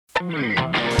Welcome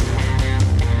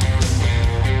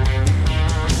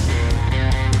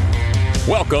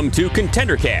to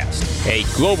ContenderCast, a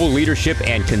global leadership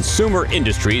and consumer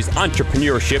industries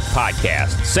entrepreneurship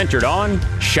podcast centered on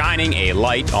shining a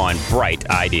light on bright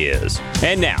ideas.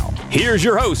 And now, here's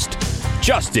your host,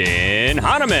 Justin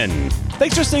Hahnemann.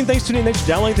 Thanks for listening, thanks for tuning in, thanks for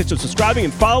downloading, thanks for subscribing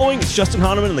and following. It's Justin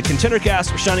Hahnemann and the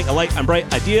ContenderCast. We're shining a light on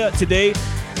bright idea. Today,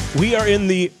 we are in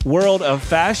the world of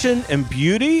fashion and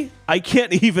beauty. I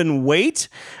can't even wait.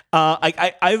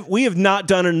 We have not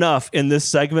done enough in this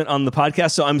segment on the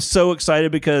podcast, so I'm so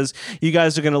excited because you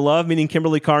guys are going to love meeting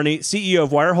Kimberly Carney, CEO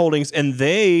of Wire Holdings, and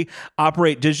they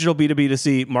operate digital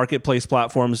B2B2C marketplace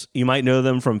platforms. You might know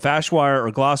them from Fashwire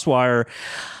or Glosswire.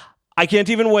 I can't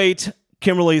even wait.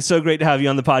 Kimberly, it's so great to have you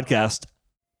on the podcast.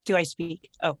 Do I speak?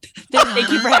 Oh, thank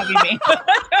you for having me.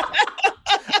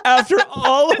 After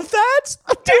all of that,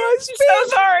 do I speak? I'm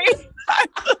so sorry. I'm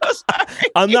so sorry.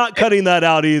 I'm not cutting that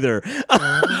out either.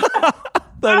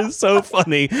 That is so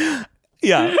funny.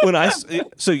 Yeah,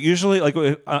 so usually like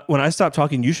when I stop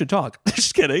talking, you should talk.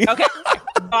 Just kidding. Okay,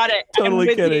 got it.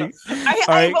 Totally kidding.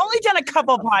 I've only done a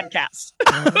couple podcasts.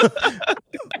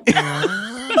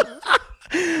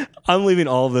 I'm leaving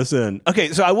all of this in.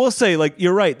 Okay, so I will say, like,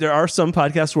 you're right. There are some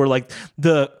podcasts where like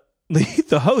the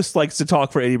host likes to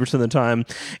talk for 80% of the time,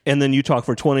 and then you talk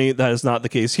for 20. That is not the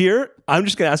case here. I'm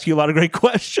just going to ask you a lot of great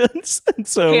questions. And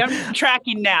so okay, I'm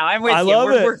tracking now. I'm with you.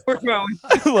 Love it. We're going.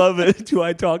 I love it. Do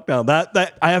I talk now?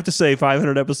 That I have to say,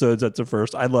 500 episodes. That's a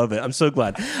first. I love it. I'm so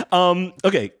glad.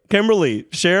 Okay, Kimberly,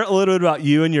 share a little bit about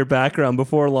you and your background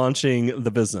before launching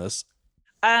the business.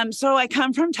 So I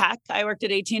come from tech. I worked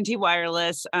at AT&T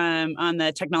Wireless on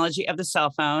the technology of the cell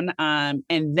phone.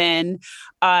 And then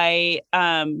I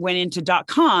went into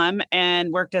 .com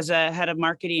and worked as a head of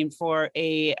marketing for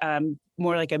a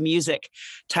more like a music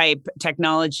type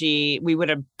technology. We would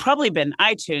have probably been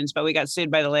iTunes, but we got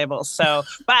sued by the label. So,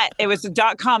 but it was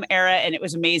the .com era and it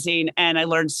was amazing. And I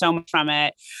learned so much from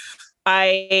it.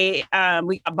 We got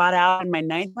bought out in my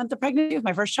 9th month of pregnancy with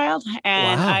my first child,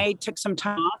 and wow. I took some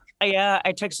time off.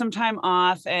 I took some time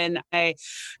off, and I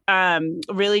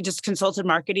really just consulted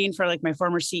marketing for like my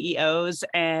former CEOs,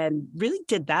 and really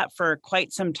did that for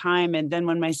quite some time. And then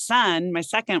when my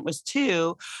second was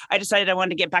 2, I decided I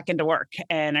wanted to get back into work,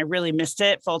 and I really missed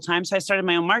it full time. So I started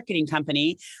my own marketing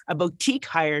company. A boutique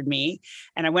hired me,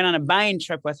 and I went on a buying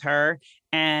trip with her.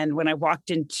 And when I walked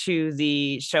into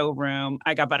the showroom,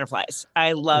 I got butterflies.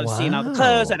 I love seeing all the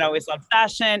clothes. I'd always loved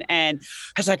fashion. And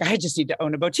I was like, I just need to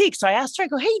own a boutique. So I asked her, I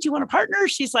go, hey, do you want a partner?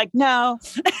 She's like, no.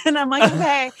 And I'm like,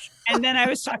 okay. And then I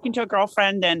was talking to a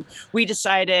girlfriend and we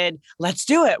decided, let's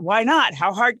do it. Why not?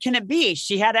 How hard can it be?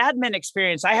 She had admin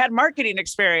experience. I had marketing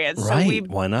experience. Right.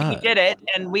 Why not? We did it.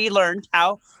 And we learned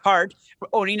how hard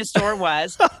owning a store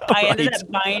was. I ended up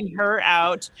buying her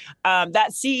out. That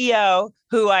CEO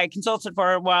who I consulted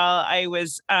for while I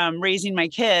was raising my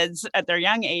kids at their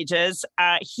young ages,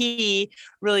 he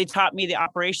really taught me the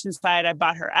operations side. I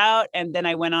bought her out, and then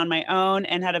I went on my own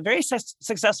and had a very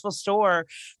successful store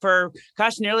for,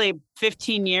 nearly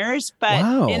 15 years.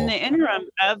 But in the interim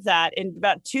of that, in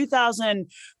about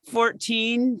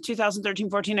 2013,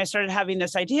 14, I started having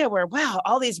this idea where, wow,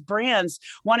 all these brands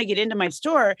want to get into my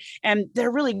store, and they're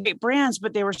really great brands,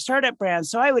 but they were startup brands.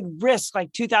 So I would risk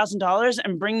like $2,000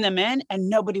 and bring them in, and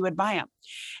nobody would buy them.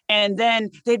 And then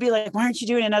they'd be like, why aren't you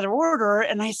doing another order?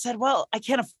 And I said, well, I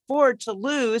can't afford to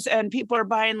lose. And people are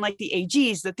buying like the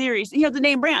AGs, the Theories, the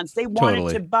name brands. They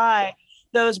wanted to buy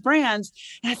those brands.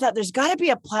 And I thought there's got to be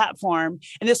a platform.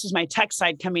 And this was my tech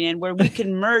side coming in, where we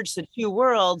can merge the two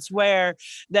worlds, where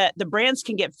the brands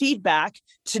can get feedback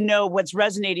to know what's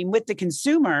resonating with the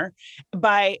consumer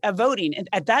by voting. And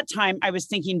at that time, I was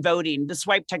thinking voting. The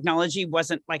swipe technology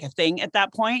wasn't like a thing at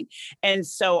that point. And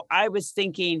so I was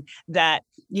thinking that,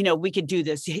 we could do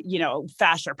this,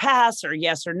 fast or pass, or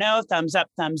yes or no, thumbs up,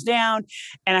 thumbs down.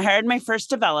 And I hired my first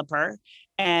developer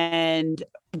and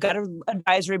got an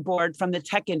advisory board from the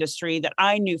tech industry that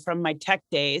I knew from my tech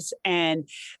days. And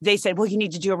they said, well, you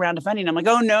need to do a round of funding. I'm like,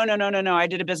 oh, no. I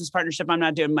did a business partnership. I'm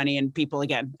not doing money and people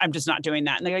again. I'm just not doing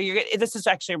that. And they go, this is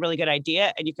actually a really good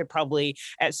idea. And you could probably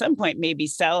at some point maybe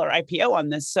sell or IPO on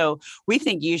this. So we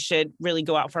think you should really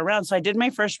go out for a round. So I did my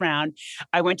first round.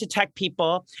 I went to tech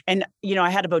people, and, I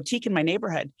had a boutique in my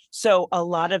neighborhood. So a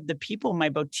lot of the people in my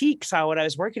boutique saw what I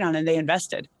was working on, and they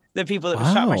invested. The people that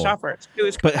shop my shoppers. It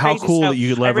was crazy. But how cool that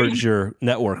you could leverage your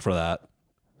network for that.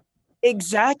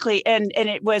 Exactly. And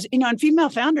it was, and female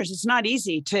founders, it's not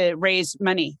easy to raise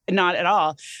money, not at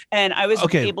all. And I was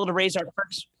able to raise our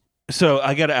first. So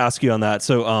I got to ask you on that.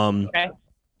 So,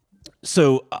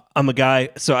 so I'm a guy.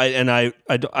 So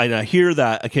I hear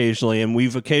that occasionally, and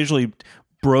we've occasionally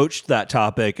broached that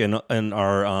topic in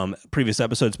our previous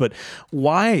episodes, but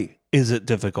why is it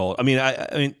difficult? I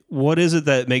mean, what is it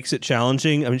that makes it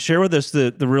challenging? I mean, share with us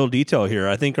the real detail here.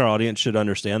 I think our audience should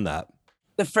understand that.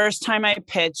 The first time I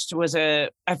pitched was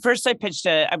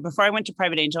before I went to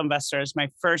private angel investors, my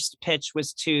first pitch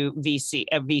was to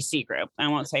a VC group. I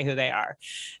won't say who they are.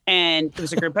 And it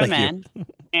was a group of men.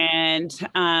 And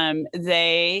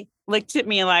they looked at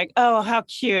me like, oh, how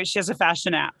cute. She has a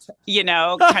fashion app,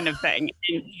 kind of thing.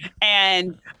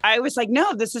 And I was like,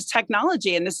 no, this is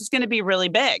technology and this is going to be really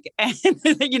big. And,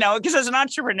 because as an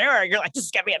entrepreneur, you're like, this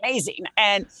is going to be amazing.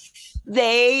 And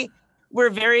they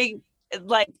were very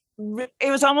it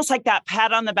was almost like that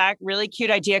pat on the back, really cute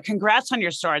idea. Congrats on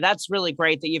your store. That's really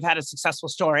great that you've had a successful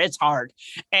store. It's hard.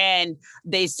 And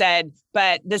they said,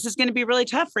 but this is going to be really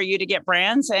tough for you to get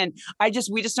brands. And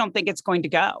we just don't think it's going to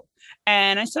go.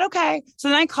 And I said, okay. So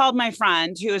then I called my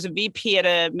friend who was a VP at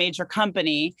a major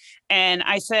company. And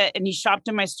he shopped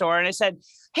in my store and I said,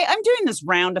 hey, I'm doing this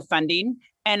round of funding.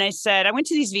 And I said, I went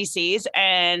to these VCs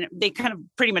and they kind of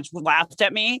pretty much laughed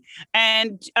at me.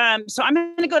 And so I'm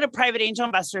going to go to private angel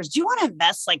investors. Do you want to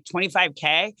invest like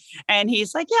 $25K? And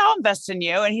he's like, yeah, I'll invest in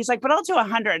you. And he's like, but I'll do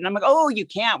 100. And I'm like, oh, you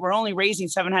can't. We're only raising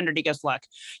 700. He goes, look,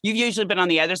 you've usually been on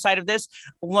the other side of this.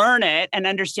 Learn it and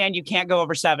understand you can't go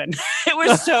over 7. It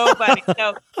was so funny.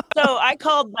 So I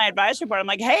called my advisory board. I'm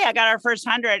like, hey, I got our first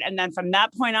 100. And then from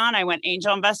that point on, I went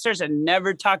angel investors and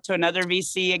never talked to another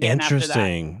VC again after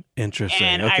that.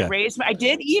 Interesting. And okay. I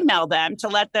did email them to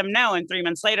let them know, and 3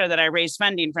 months later that I raised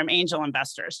funding from angel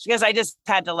investors because I just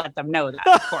had to let them know that,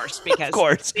 of course, because of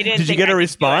course. They didn't did you get a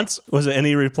response? Was it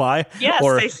any reply? Yes,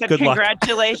 they said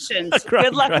congratulations.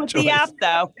 Good luck with the app,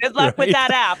 though. Good luck with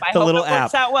that app. I hope it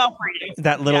works out well for you.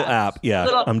 That little app,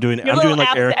 yeah. I'm doing like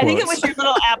app, air quotes. I think it was your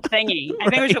little app thingy. I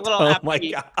think it was your little app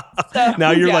thingy. God. So,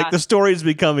 now you're like the story's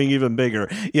becoming even bigger.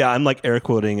 Yeah, I'm like air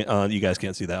quoting. You guys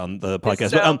can't see that on the podcast.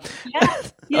 So,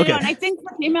 okay. And I think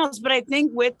with emails, but I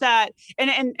think with that,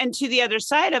 and to the other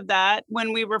side of that,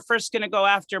 when we were first going to go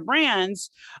after brands,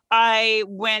 I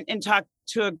went and talked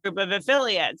to a group of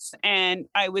affiliates, and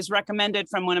I was recommended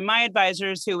from one of my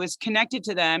advisors who was connected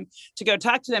to them to go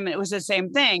talk to them. And it was the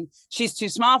same thing. She's too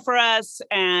small for us,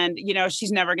 and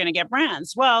she's never going to get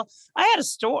brands. Well, I had a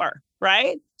store,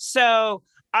 right? So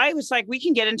I was like, we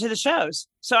can get into the shows.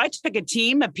 So I took a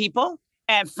team of people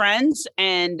and friends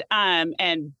and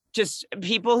just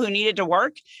people who needed to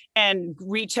work and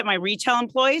my retail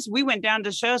employees. We went down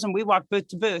to shows and we walked booth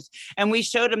to booth and we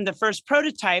showed them the first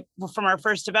prototype from our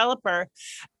first developer.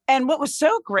 And what was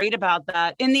so great about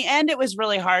that, in the end, it was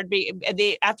really hard.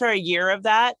 After a year of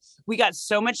that, we got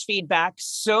so much feedback,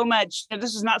 so much.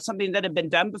 This is not something that had been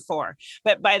done before.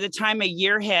 But by the time a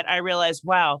year hit, I realized,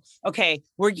 wow, okay,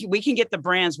 we can get the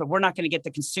brands, but we're not going to get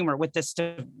the consumer with this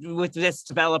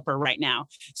developer right now.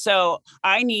 So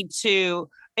I need to.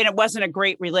 And it wasn't a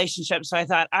great relationship. So I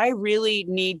thought, I really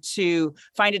need to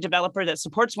find a developer that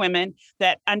supports women,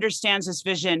 that understands this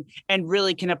vision, and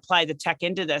really can apply the tech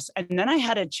into this. And then I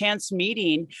had a chance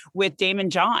meeting with Daymond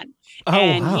John. Oh,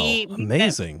 and wow.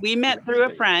 Amazing. We met through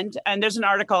a friend, and there's an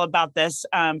article about this.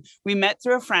 We met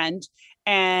through a friend,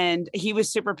 and he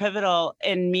was super pivotal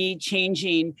in me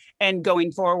changing and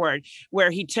going forward,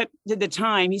 where he took the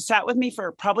time. He sat with me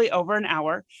for probably over an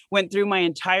hour, went through my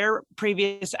entire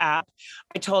previous app.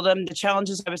 I told him the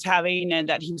challenges I was having and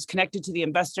that he was connected to the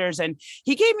investors. And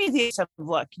he gave me the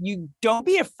look, you don't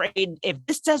be afraid if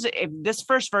this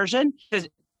first version does.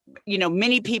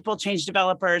 Many people change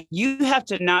developers. You have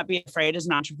to not be afraid as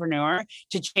an entrepreneur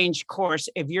to change course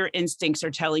if your instincts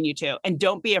are telling you to. And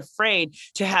don't be afraid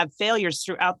to have failures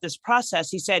throughout this process.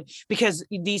 He said, because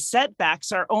these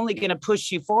setbacks are only going to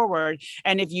push you forward.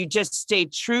 And if you just stay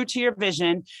true to your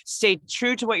vision, stay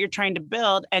true to what you're trying to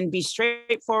build, and be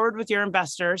straightforward with your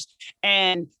investors,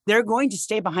 and they're going to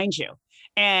stay behind you.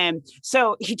 And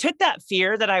so he took that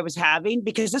fear that I was having,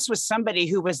 because this was somebody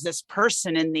who was this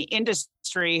person in the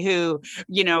industry who,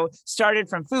 started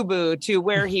from FUBU to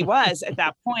where he was at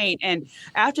that point. And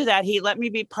after that, he let me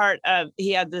be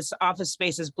he had this office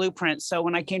space as Blueprint. So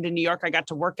when I came to New York, I got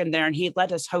to work in there, and he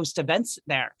let us host events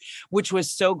there, which was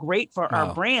so great for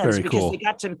our brands because we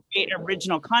got to create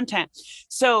original content.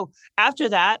 So after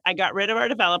that, I got rid of our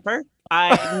developer.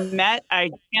 I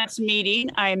chance meeting.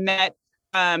 I met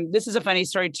this is a funny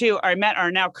story too. I met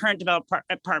our now current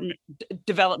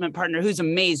development partner, who's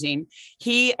amazing.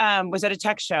 He was at a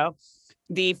tech show.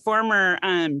 The former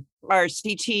our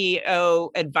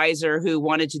CTO advisor who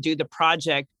wanted to do the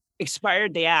project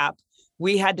expired the app.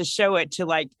 we had to show it to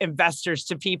like investors,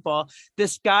 to people.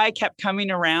 This guy kept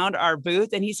coming around our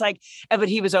booth and he's like, but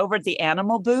he was over at the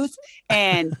animal booth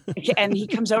and he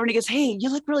comes over and he goes, hey,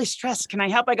 you look really stressed. Can I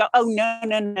help? I go, oh,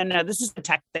 no. This is the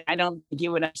tech thing. I don't think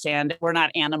you would understand. We're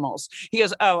not animals. He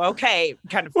goes, oh, okay.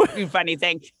 Kind of funny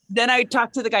thing. Then I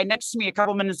talked to the guy next to me a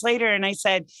couple minutes later and I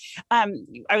said,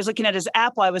 I was looking at his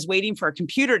app while I was waiting for a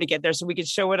computer to get there so we could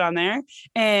show it on there.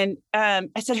 And I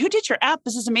said, who did your app?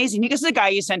 This is amazing. He goes, the guy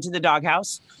you sent to the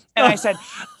doghouse. And I said,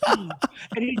 oh.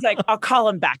 And he's like, I'll call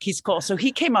him back. He's cool. So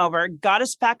he came over, got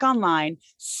us back online,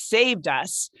 saved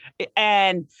us.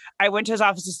 And I went to his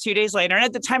offices 2 days later. And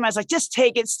at the time I was like, just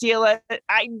take it, steal it.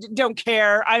 I don't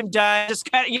care. I'm done.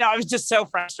 Just kind of, I was just so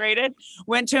frustrated.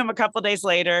 Went to him a couple of days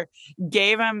later,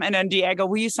 gave him an NDA. I go,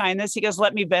 will you sign this? He goes,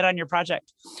 let me bid on your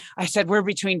project. I said, we're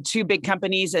between two big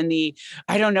companies and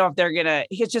I don't know if they're going to,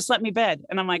 he goes, just let me bid.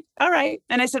 And I'm like, all right.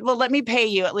 And I said, well, let me pay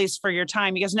you at least for your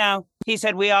time. He goes, no. He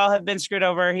said, we all have been screwed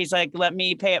over. He's like, let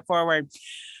me pay it forward.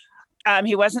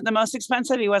 He wasn't the most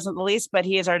expensive. He wasn't the least, but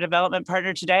he is our development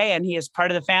partner today. And he is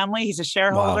part of the family. He's a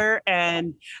shareholder. Wow.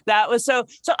 And that was so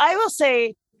I will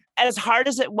say, as hard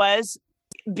as it was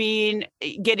getting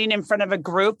in front of a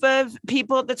group of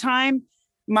people at the time,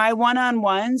 my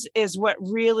one-on-ones is what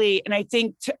really, and I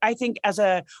think as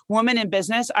a woman in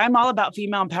business, I'm all about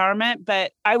female empowerment,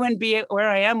 but I wouldn't be where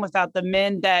I am without the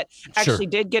men that actually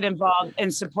did get involved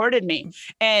and supported me.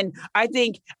 And I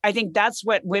think that's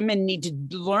what women need to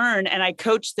learn. And I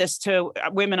coach this to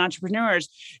women entrepreneurs: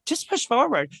 just push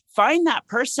forward, find that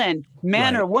person,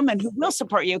 man or woman, who will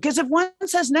support you. Because if one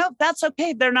says no, that's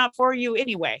okay. They're not for you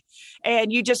anyway.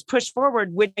 And you just push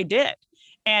forward, which I did.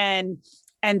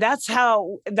 And that's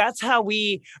how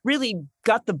we really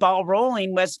got the ball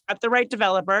rolling, was at the right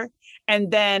developer.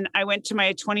 And then I went to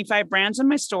my 25 brands in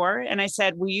my store and I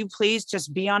said, will you please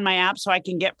just be on my app so I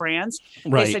can get brands?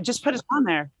 Right. They said, just put us on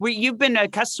there. You've been a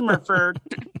customer for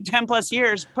 10 plus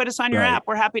years. Put us on your app.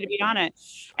 We're happy to be on it.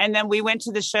 And then we went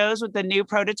to the shows with the new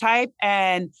prototype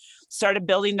and started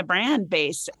building the brand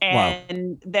base.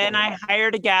 And then I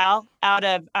hired a gal out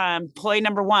of employee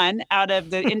number one out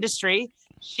of the industry.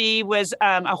 She was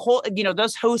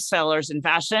those wholesalers in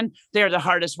fashion, they're the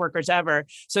hardest workers ever.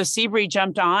 So Seabree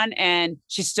jumped on and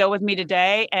she's still with me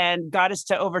today and got us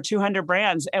to over 200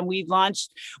 brands. And we launched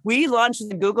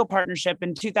the Google partnership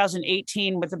in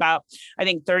 2018 with about, I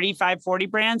think, 35, 40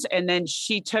 brands. And then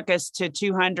she took us to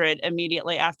 200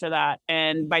 immediately after that.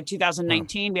 And by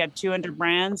 2019, we had 200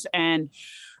 brands. And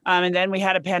then we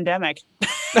had a pandemic,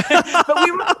 but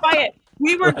we were quiet.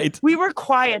 We were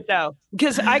quiet though,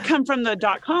 because I come from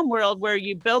the .com world where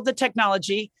you build the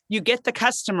technology, you get the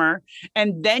customer,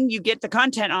 and then you get the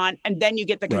content on, and then you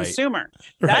get the consumer.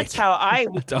 That's how I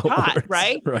was taught,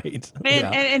 right? Right.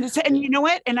 And you know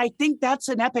what? And I think that's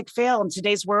an epic fail in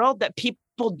today's world, that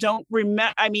people don't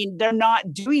remember. I mean, they're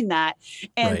not doing that.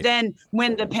 And then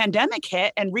when the pandemic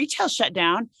hit and retail shut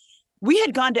down, we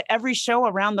had gone to every show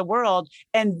around the world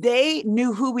and they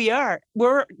knew who we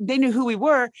They knew who we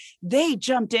were. They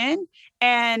jumped in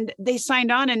and they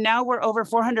signed on. And now we're over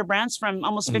 400 brands from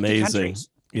almost 50 countries.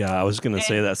 Yeah, I was going to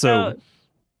say that. So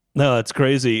no, that's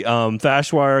crazy.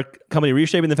 Fashwire company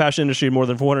reshaping the fashion industry, more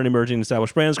than 400 emerging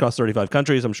established brands across 35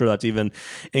 countries. I'm sure that's even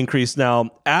increased now.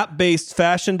 App-based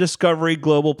fashion discovery,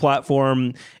 global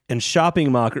platform, and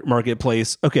shopping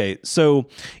marketplace. Okay, so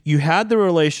you had the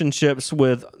relationships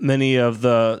with many of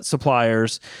the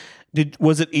suppliers.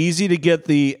 Was it easy to get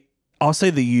the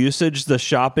usage, the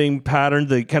shopping pattern,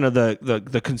 the kind of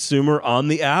the consumer on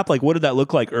the app? Like, what did that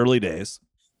look like early days?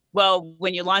 Well,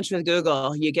 when you launch with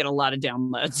Google, you get a lot of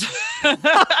downloads.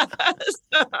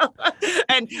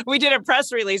 And we did a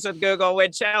press release with Google,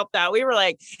 which helped out. We were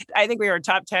I think we were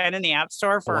top 10 in the App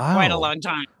Store for quite a long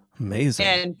time. Amazing.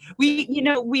 And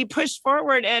we pushed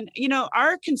forward, and,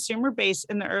 our consumer base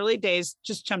in the early days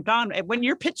just jumped on. When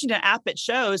you're pitching an app at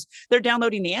shows, they're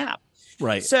downloading the app.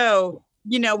 Right. So,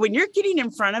 when you're getting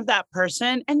in front of that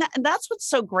person, and that's what's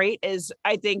so great is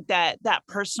I think that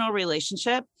personal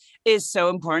relationship is so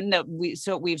important, that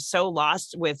we've so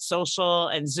lost with social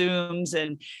and Zooms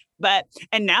and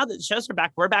now that the shows are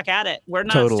back, we're back at it. We're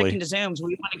not sticking to Zooms.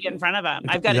 We want to get in front of them.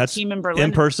 I've got a team in Berlin.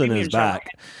 In person is back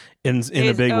in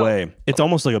a big way. It's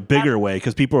almost like a bigger way,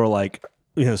 because people are like,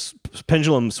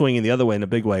 pendulum swinging the other way in a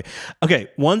big way. Okay,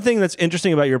 one thing that's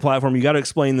interesting about your platform, you got to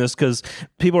explain this, because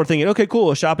people are thinking, okay,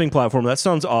 cool, a shopping platform, that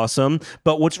sounds awesome.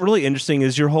 But what's really interesting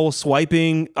is your whole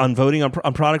swiping on voting on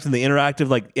products and the interactive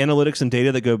analytics and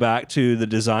data that go back to the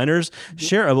designers.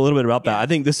 Share a little bit about that. I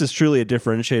think this is truly a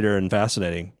differentiator and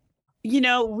fascinating. We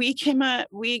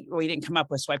didn't come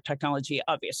up with swipe technology,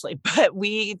 obviously, but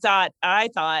I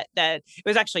thought that it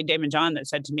was actually Damon John that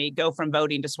said to me, go from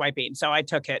voting to swiping. So I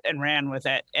took it and ran with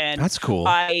it. And That's cool.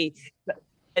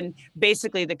 And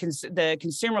basically the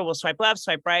consumer will swipe left,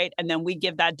 swipe right, and then we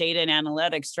give that data and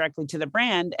analytics directly to the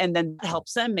brand, and then that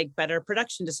helps them make better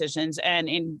production decisions, and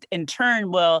in turn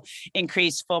will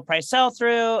increase full price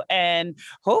sell-through and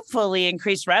hopefully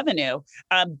increase revenue,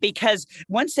 because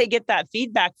once they get that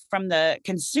feedback from the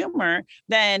consumer,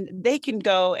 then they can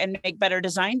go and make better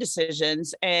design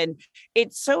decisions. And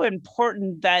it's so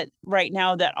important that right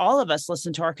now that all of us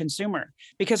listen to our consumer,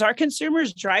 because our consumer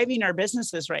is driving our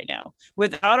businesses right now.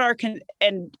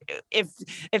 And if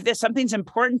something's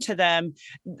important to them,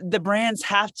 the brands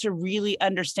have to really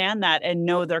understand that and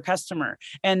know their customer.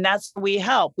 And that's what we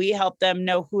help. We help them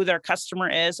know who their customer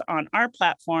is on our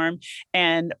platform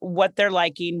and what they're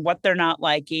liking, what they're not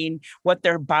liking, what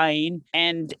they're buying.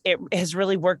 And it has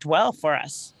really worked well for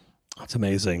us. That's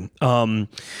amazing.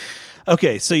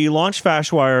 Okay, so you launched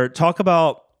Fashwire. Talk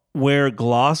about where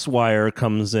Glosswire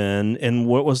comes in and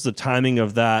what was the timing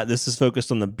of that. This is focused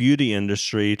on the beauty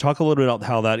industry. Talk a little bit about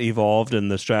how that evolved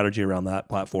and the strategy around that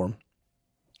platform.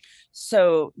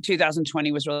 So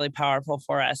 2020 was really powerful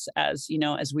for us as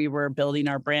we were building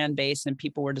our brand base and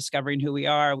people were discovering who we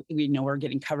are. We're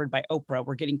getting covered by Oprah.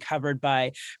 We're getting covered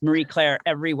by Marie Claire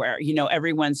everywhere.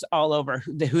 Everyone's all over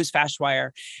who's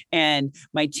Fashwire. And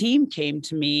my team came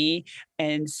to me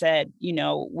and said,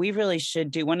 we really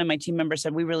should do, one of my team members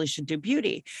said, we really should do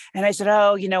beauty. And I said,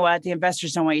 oh, you know what? The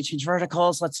investors don't want you to change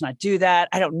verticals. Let's not do that.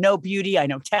 I don't know beauty. I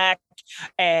know tech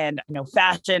and I know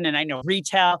fashion and I know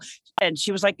retail. And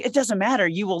she was like, it doesn't matter.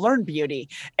 You will learn beauty.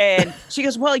 And she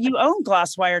goes, well, you own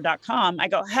glosswire.com. I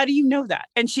go, how do you know that?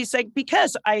 And she's like,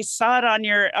 because I saw it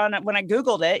when I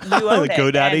Googled it, you own it.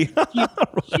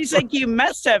 GoDaddy. She's like, you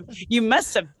must have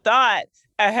thought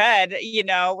ahead,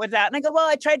 with that. And I go, well,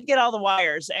 I tried to get all the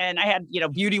wires and I had,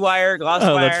 beauty wire, gloss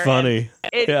wire. Oh, that's funny.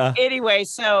 Yeah. Anyway,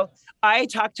 so I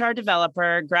talked to our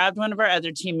developer, grabbed one of our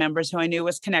other team members who I knew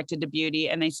was connected to beauty.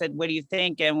 And they said, what do you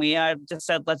think? And we just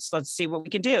said, let's see what we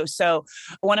can do. So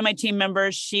one of my team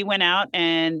members, she went out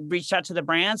and reached out to the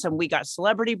brands and we got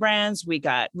celebrity brands. We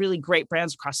got really great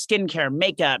brands across skincare,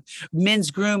 makeup,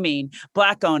 men's grooming,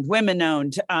 Black owned, women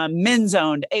owned, men's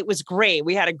owned. It was great.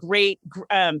 We had a great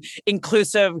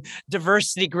inclusive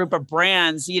diversity group of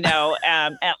brands,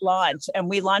 at launch. And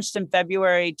we launched in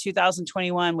February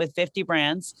 2021 with 50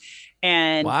 brands.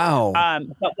 And wow.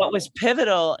 But what was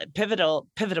pivotal, I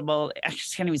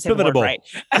just can't even say the word right.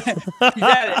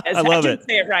 I love it.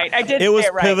 Say it right. I did. It was say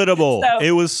it right. pivotal. So, it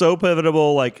was so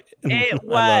pivotal. Like it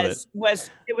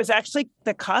was actually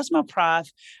the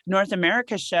Cosmoprof North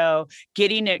America show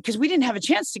getting it because we didn't have a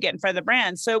chance to get in front of the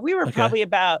brand. So we were probably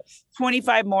about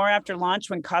 25 more after launch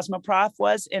when Cosmoprof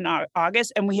was in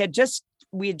August, and we had just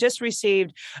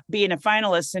received being a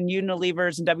finalist in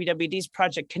Unilever's and WWD's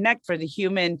Project Connect for the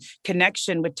human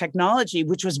connection with technology,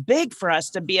 which was big for us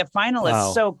to be a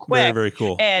finalist so quick. Very, very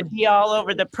cool. And be all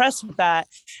over the press with that.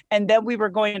 And then we were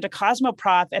going into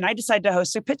Cosmoprof and I decided to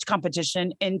host a pitch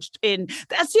competition. In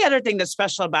that's the other thing that's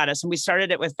special about us. And we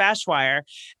started it with Fashwire,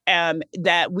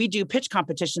 that we do pitch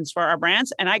competitions for our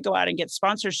brands. And I go out and get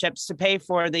sponsorships to pay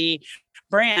for the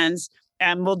brands.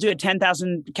 And we'll do a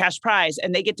 10,000 cash prize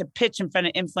and they get to pitch in front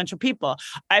of influential people.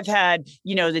 I've had,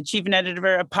 the chief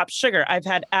editor of Pop Sugar. I've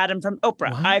had Adam from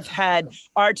Oprah. Wow. I've had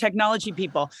our technology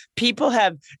people. People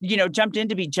have, jumped in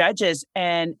to be judges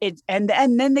and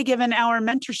then they give an hour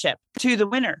mentorship to the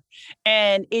winner.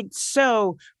 And it's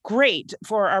so great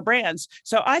for our brands.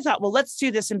 So I thought, well, let's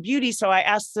do this in beauty. So I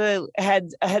asked the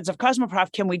heads of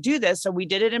Cosmoprof, can we do this? So we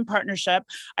did it in partnership.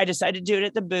 I decided to do it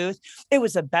at the booth. It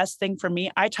was the best thing for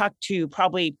me. I talked to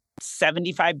probably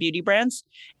 75 beauty brands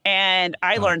and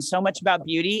I learned so much about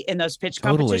beauty in those pitch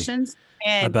competitions.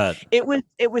 And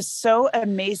it was so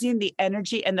amazing, the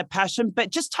energy and the passion. But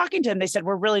just talking to them, they said,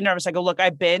 we're really nervous. I go, look,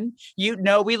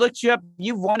 we looked you up.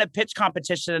 You've won a pitch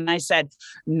competition. And I said,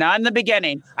 not in the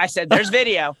beginning. I said, there's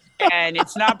video and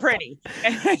it's not pretty.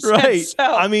 Right.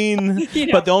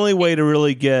 But the only way to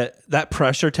really get that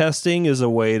pressure testing is a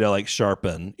way to like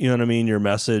sharpen, your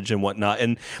message and whatnot.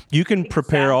 And you can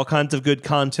prepare all kinds of good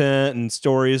content and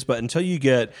stories, but until you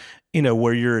get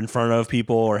where you're in front of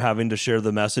people or having to share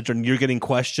the message and you're getting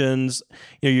questions,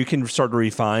 you can start to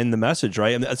refine the message,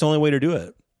 right? And that's the only way to do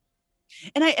it.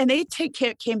 And they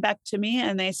came back to me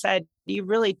and they said, you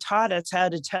really taught us how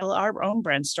to tell our own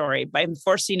brand story by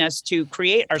forcing us to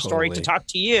create our story to talk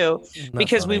to you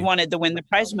because we wanted to win the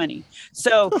prize money.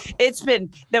 So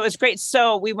that was great.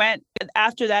 So we went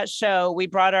after that show, we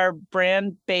brought our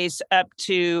brand base up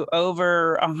to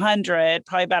over 100,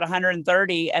 probably about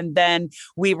 130. And then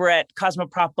we were at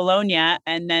Cosmoprof Bologna,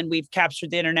 and then we've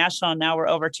captured the international. Now we're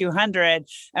over 200,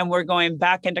 and we're going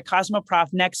back into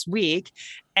Cosmoprof next week.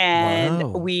 And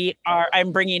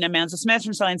I'm bringing Amanza Smith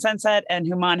from Selling Sunset and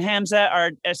Human Hamza,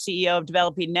 our CEO of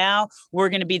Developing Now. We're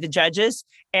going to be the judges,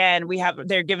 and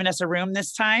they're giving us a room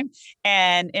this time,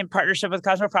 and in partnership with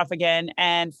Cosmoprof again,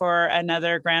 and for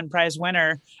another grand prize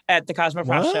winner at the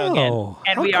Cosmoprof show again.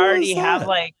 And we already have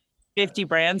like 50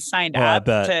 brands signed up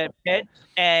to pitch.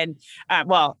 And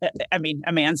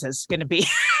Amanza's going to be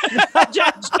a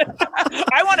judge.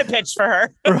 I want to pitch for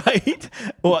her. Right.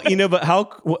 Well, but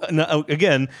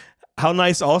how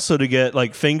nice also to get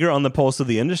like finger on the pulse of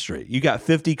the industry. You got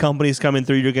 50 companies coming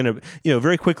through. You're going to,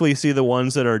 very quickly see the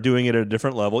ones that are doing it at a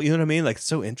different level. You know what I mean? Like, it's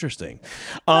so interesting.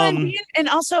 And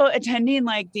also attending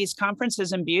like these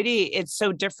conferences in beauty, it's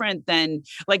so different than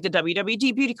like the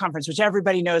WWD beauty conference, which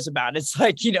everybody knows about. It's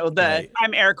like,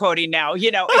 I'm air quoting now,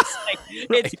 it's like,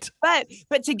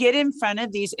 but to get in front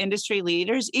of these industry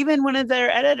leaders, even one of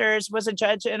their editors was a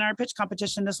judge in our pitch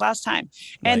competition this last time.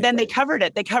 And then they covered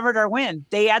it. They covered our win.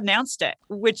 They announced it,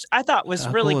 which I thought was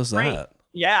really great. That?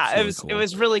 Yeah, it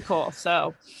was really cool.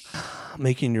 So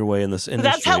making your way in this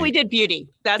industry. That's how we did beauty.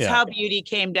 That's how beauty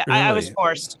came to. Really? I was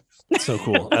forced. So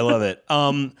cool. I love it.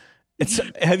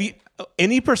 Have you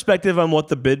any perspective on what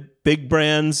the big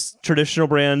brands, traditional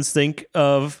brands, think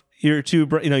of your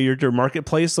your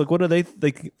marketplace? Like, what do they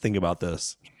think about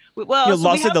this? Well,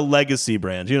 the legacy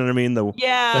brands. You know what I mean?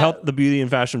 The beauty and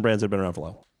fashion brands that have been around for a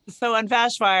while. So on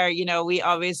Fashfire,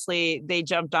 they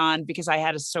jumped on because I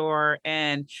had a store,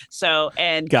 and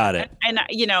got it. And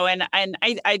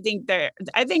I think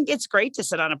it's great to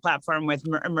sit on a platform with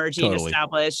emerging,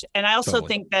 established. And I also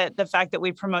think that the fact that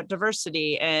we promote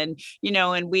diversity, and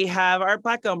we have our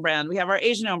Black-owned brand, we have our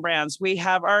Asian-owned brands, we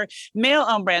have our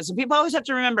male-owned brands, and people always have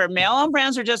to remember male-owned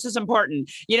brands are just as important.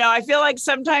 I feel like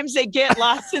sometimes they get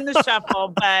lost in the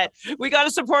shuffle, but we got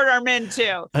to support our men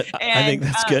too. I think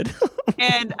that's good.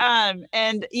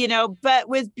 But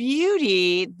with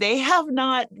beauty, we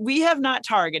have not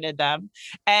targeted them,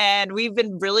 and we've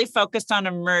been really focused on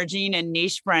emerging and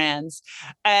niche brands.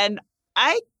 And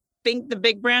I think the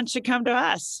big brands should come to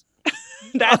us.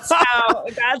 That's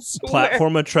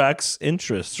platform attracts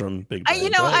interest from big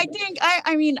brands.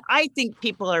 I think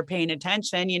people are paying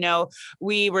attention.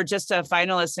 We were just a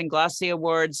finalist in Glossy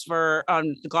Awards for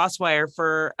Glosswire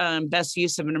for best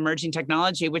use of an emerging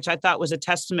technology, which I thought was a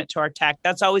testament to our tech.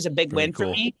 That's always a big win for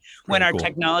me when our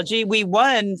technology. We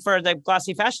won for the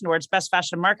Glossy Fashion Awards Best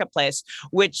Fashion Marketplace,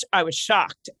 which I was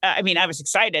shocked. I was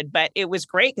excited, but it was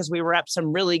great because we were up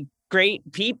some really great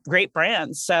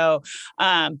brands. So,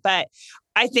 but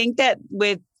I think that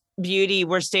with beauty,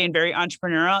 we're staying very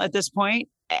entrepreneurial at this point.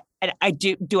 And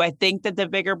do I think that the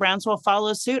bigger brands will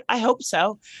follow suit? I hope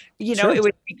so. Sure. It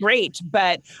would be great,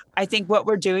 but I think what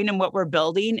we're doing and what we're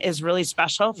building is really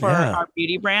special for our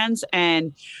beauty brands.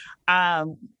 And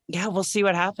we'll see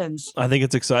what happens. I think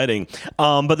it's exciting.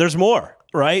 But there's more.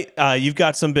 Right. You've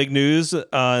got some big news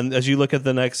as you look at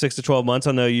the next 6 to 12 months.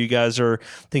 I know you guys are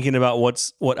thinking about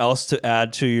what else to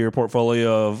add to your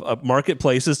portfolio of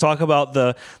marketplaces. Talk about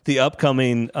the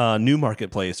upcoming new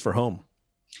marketplace for home.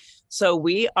 So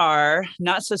we are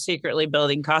not so secretly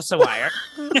building Casa Wire.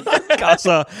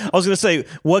 Casa. I was going to say,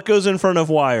 what goes in front of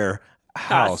wire?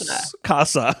 House.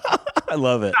 Casa. I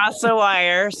love it. Casa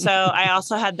Wire. So I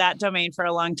also had that domain for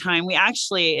a long time. We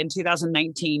actually, in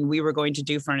 2019, we were going to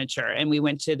do furniture, and we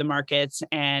went to the markets,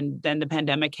 and then the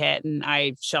pandemic hit and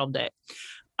I shelved it.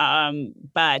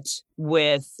 But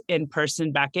with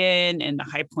in-person back in, and the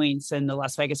High Points and the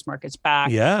Las Vegas markets back.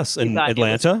 Yes. And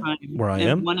Atlanta, where I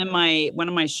am. One of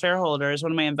my shareholders,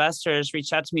 one of my investors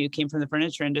reached out to me, who came from the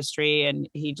furniture industry, and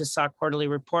he just saw a quarterly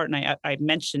report. And I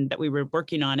mentioned that we were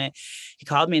working on it. He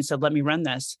called me and said, let me run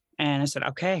this. And I said,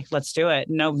 okay, let's do it.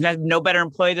 No better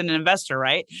employee than an investor,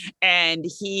 right? And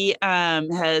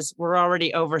we're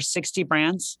already over 60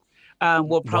 brands.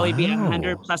 We'll probably be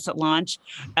 100 plus at launch.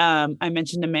 I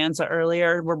mentioned Amanza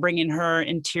earlier. We're bringing her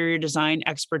interior design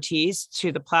expertise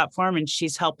to the platform, and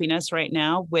she's helping us right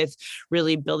now with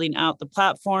really building out the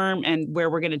platform and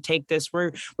where we're going to take this.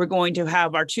 We're going to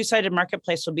have our two-sided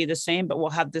marketplace will be the same, but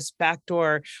we'll have this back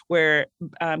door where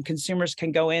consumers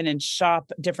can go in and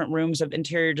shop different rooms of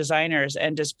interior designers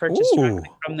and just purchase directly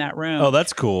from that room. Oh,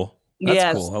 that's cool.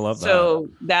 That's cool. I love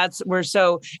that.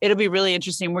 So it'll be really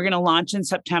interesting. We're going to launch in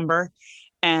September,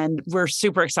 And we're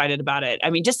super excited about it. I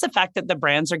mean, just the fact that the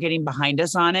brands are getting behind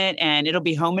us on it, and it'll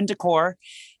be home and decor.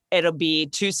 It'll be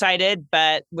two-sided,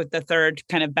 but with the third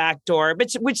kind of back door,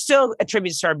 which still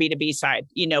attributes to our B2B side,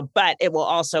 but it will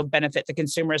also benefit the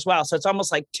consumer as well. So it's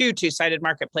almost like two-sided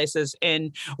marketplaces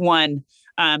in one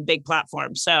big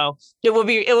platform. So it will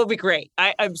be great.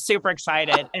 I'm super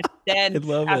excited. And then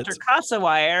after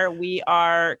CasaWire,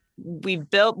 we've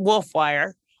built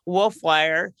Wolfwire.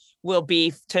 Wolfwire will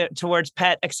be towards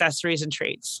pet accessories and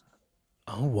treats.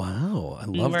 Oh, wow. I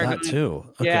love that too.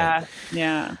 Okay.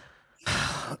 Yeah.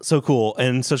 So cool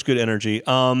and such good energy.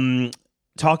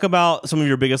 Talk about some of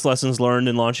your biggest lessons learned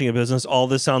in launching a business. All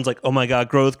this sounds like, oh my God,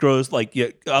 growth, like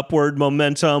upward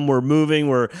momentum. We're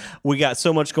moving. We got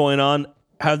so much going on.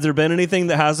 Have there been anything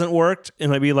that hasn't worked?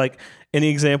 And maybe like any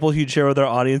examples you'd share with our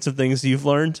audience of things you've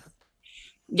learned?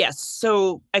 Yes.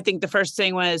 So I think the first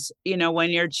thing was, when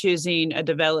you're choosing a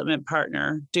development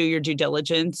partner, do your due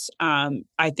diligence.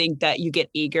 I think that you get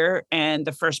eager, and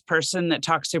the first person that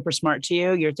talks super smart to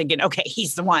you, you're thinking, okay,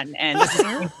 he's the one, and this is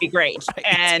going to be great.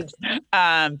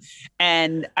 Right.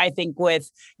 And I think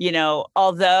with,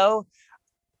 although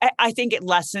I think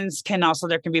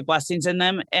there can be blessings in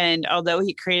them. And although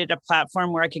he created a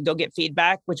platform where I could go get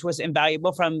feedback, which was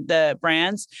invaluable from the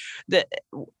brands, that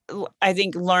I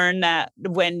think learn that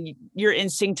when your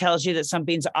instinct tells you that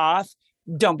something's off,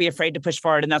 don't be afraid to push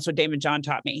forward. And that's what Daymond John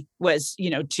taught me was,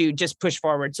 to just push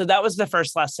forward. So that was the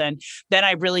first lesson. Then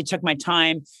I really took my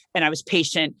time and I was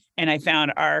patient, and I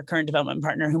found our current development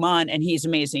partner, Human, and he's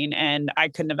amazing. And I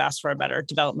couldn't have asked for a better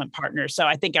development partner. So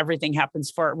I think everything happens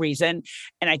for a reason.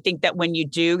 And I think that when you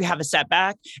do have a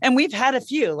setback, and we've had a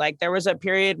few, like there was a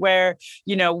period where,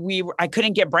 I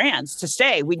couldn't get brands to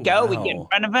stay. We'd go, we'd get in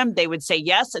front of them. They would say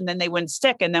yes, and then they wouldn't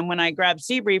stick. And then when I grabbed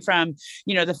Seabree from,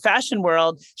 the fashion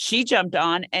world, she jumped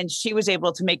on and she was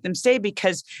able to make them stay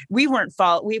because we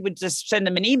would just send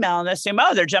them an email and assume,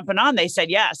 oh, they're jumping on. They said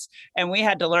yes. And we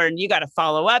had to learn, you got to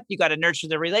follow up. You got to nurture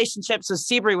the relationship. So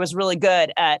Seabree was really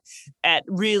good at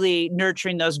really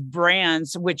nurturing those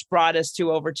brands, which brought us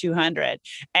to over 200.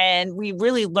 And we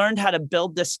really learned how to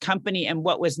build this company and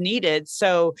what was needed.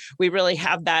 So we really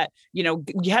have that, you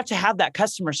have to have that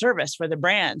customer service for the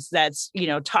brands that's,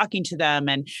 talking to them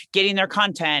and getting their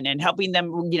content and helping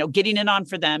them, getting it on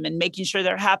for them and making sure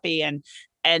they're happy. And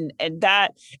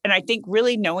I think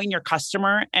really knowing your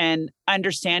customer and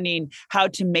understanding how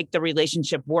to make the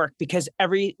relationship work, because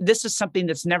this is something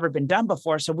that's never been done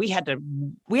before. So we had to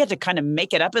kind of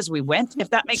make it up as we went,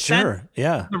 if that makes sense. Sure.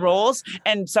 Yeah. The roles,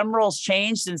 and some roles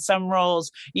changed and some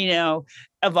roles,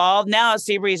 evolved. Now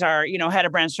Seabree's our, head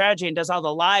of brand strategy and does all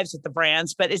the lives with the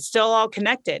brands, but it's still all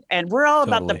connected. And we're all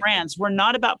about the brands. We're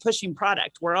not about pushing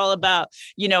product. We're all about,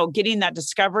 getting that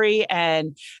discovery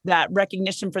and that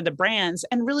recognition for the brands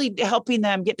and really helping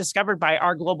them get discovered by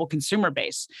our global consumer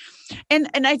base. And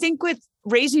I think with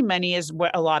raising money is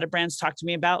what a lot of brands talk to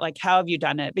me about. Like, how have you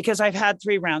done it? Because I've had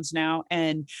 3 rounds now,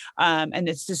 and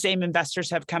it's the same investors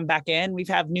have come back in. We've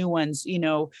had new ones,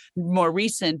 more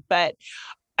recent, but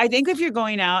I think if you're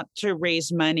going out to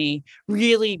raise money,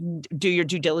 really do your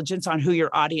due diligence on who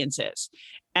your audience is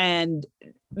and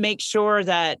make sure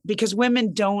that, because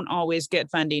women don't always get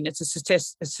funding. It's a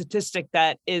statistic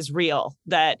that is real,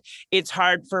 that it's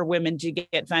hard for women to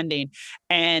get funding.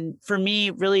 And for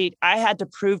me, really, I had to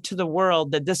prove to the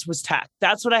world that this was tech.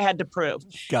 That's what I had to prove.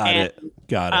 Got it.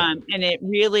 And it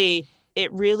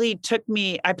really took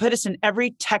me, I put us in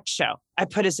every tech show.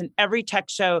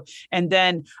 And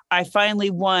then I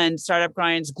finally won Startup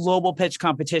Grind's global pitch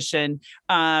competition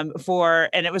and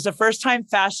it was the first time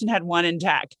fashion had won in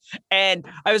tech. And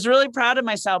I was really proud of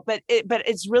myself, but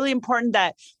it's really important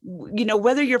that,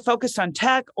 whether you're focused on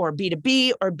tech or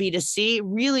B2B or B2C,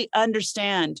 really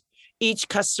understand each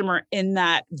customer in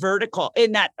that vertical,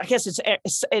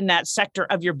 it's in that sector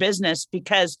of your business,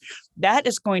 because that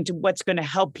is what's going to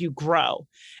help you grow.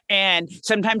 And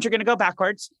sometimes you're going to go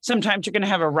backwards. Sometimes you're going to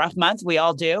have a rough month. We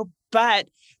all do. But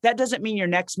that doesn't mean your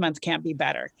next month can't be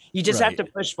better. You just have to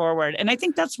push forward. And I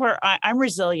think that's where I'm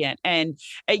resilient. And,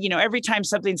 every time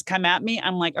something's come at me,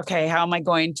 I'm like, okay, how am I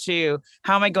going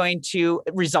to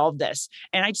resolve this?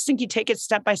 And I just think you take it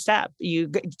step by step. You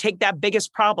take that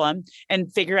biggest problem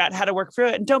and figure out how to work through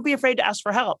it. And don't be afraid to ask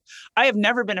for help. I have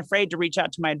never been afraid to reach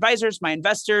out to my advisors, my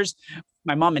investors,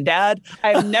 my mom and dad.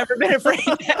 I've never been afraid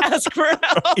to ask for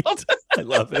help. Right. I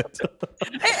love it. But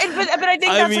I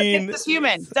think that's what makes us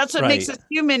human. That's what makes us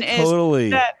human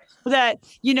is that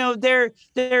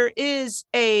there is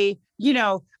a,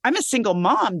 I'm a single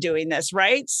mom doing this,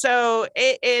 right? So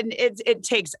it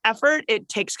takes effort, it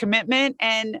takes commitment,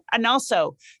 and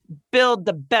also build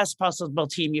the best possible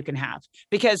team you can have.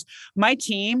 Because my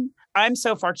team, I'm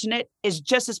so fortunate, is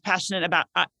just as passionate about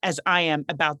as I am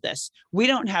about this. We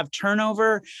don't have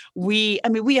turnover. We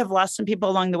have lost some people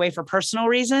along the way for personal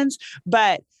reasons,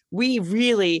 but we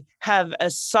really have a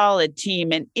solid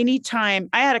team. And anytime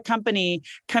I had a company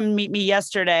come meet me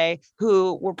yesterday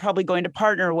who we're probably going to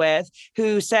partner with,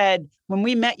 who said, when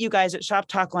we met you guys at Shop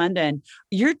Talk London,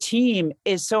 your team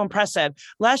is so impressive.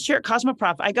 Last year at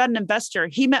Cosmoprof, I got an investor.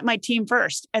 He met my team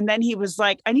first. And then he was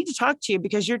like, I need to talk to you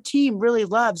because your team really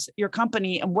loves your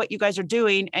company and what you guys are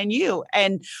doing and you.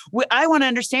 And I want to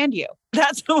understand you.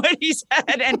 That's what he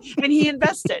said. And he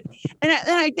invested. And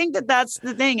I think that's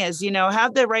the thing is,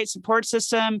 have the right support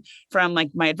system from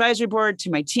like my advisory board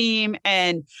to my team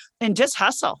and just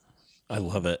hustle. I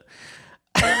love it.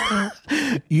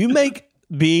 You make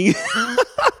being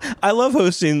I love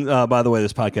hosting, by the way,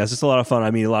 this podcast. It's a lot of fun.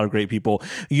 I meet a lot of great people.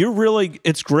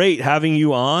 It's great having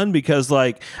you on because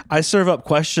like I serve up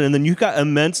questions and then you've got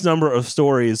immense number of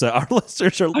stories that our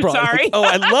listeners are probably sorry. Like, oh,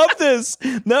 I love this.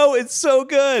 No, it's so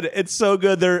good. It's so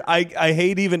good. I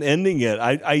hate even ending it.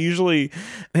 I usually,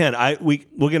 man, we're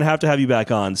going to have you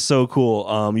back on. So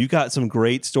cool. You got some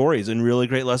great stories and really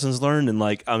great lessons learned. And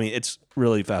it's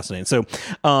really fascinating. So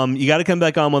you got to come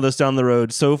back on with us down the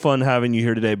road. So fun having you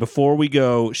here today. Before we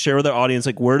go, share with our audience,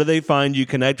 like where do they find you,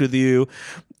 connect with you,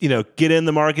 get in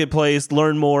the marketplace,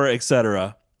 learn more,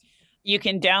 etc. You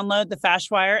can download the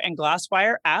Fashwire and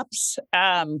Glasswire apps.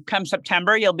 Come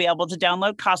September, you'll be able to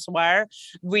download CastleWire.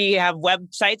 We have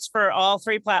websites for all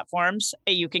three platforms.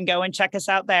 You can go and check us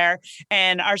out there,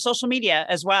 and our social media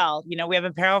as well. We have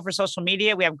apparel for social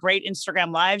media. We have great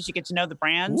Instagram lives. You get to know the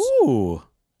brands. Ooh.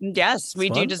 Yes,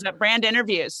 we do just brand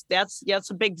interviews. That's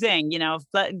a big thing,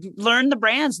 learn the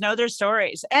brands, know their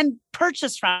stories, and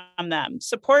purchase from them.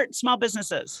 Support small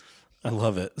businesses. I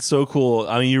love it. So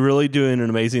cool. You're really doing an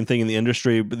amazing thing in the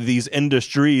industry. These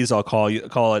industries, I'll call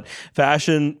it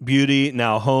fashion, beauty,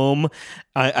 now home.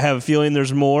 I have a feeling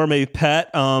there's more, maybe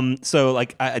pet. So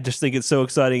I just think it's so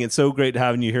exciting. It's so great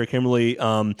having you here, Kimberly.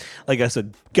 Like I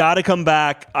said, got to come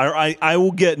back. I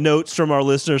will get notes from our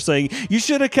listeners saying you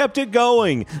should have kept it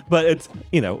going, but it's,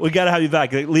 we got to have you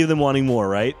back. Leave them wanting more,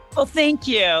 right? Well, thank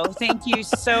you. Thank you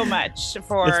so much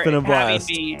for having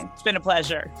me. It's been a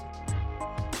pleasure.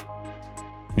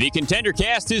 The Contender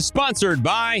Cast is sponsored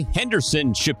by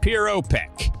Henderson Shapiro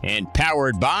Peck and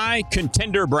powered by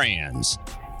Contender Brands.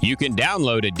 You can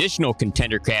download additional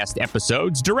Contender Cast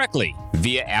episodes directly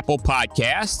via Apple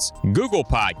Podcasts, Google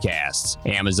Podcasts,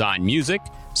 Amazon Music,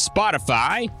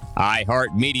 Spotify,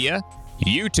 iHeartMedia,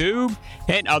 YouTube,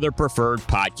 and other preferred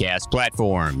podcast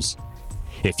platforms.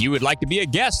 If you would like to be a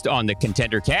guest on the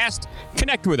Contender Cast,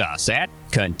 connect with us at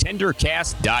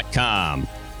contendercast.com.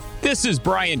 This is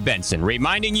Brian Benson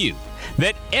reminding you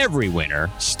that every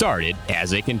winner started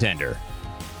as a contender.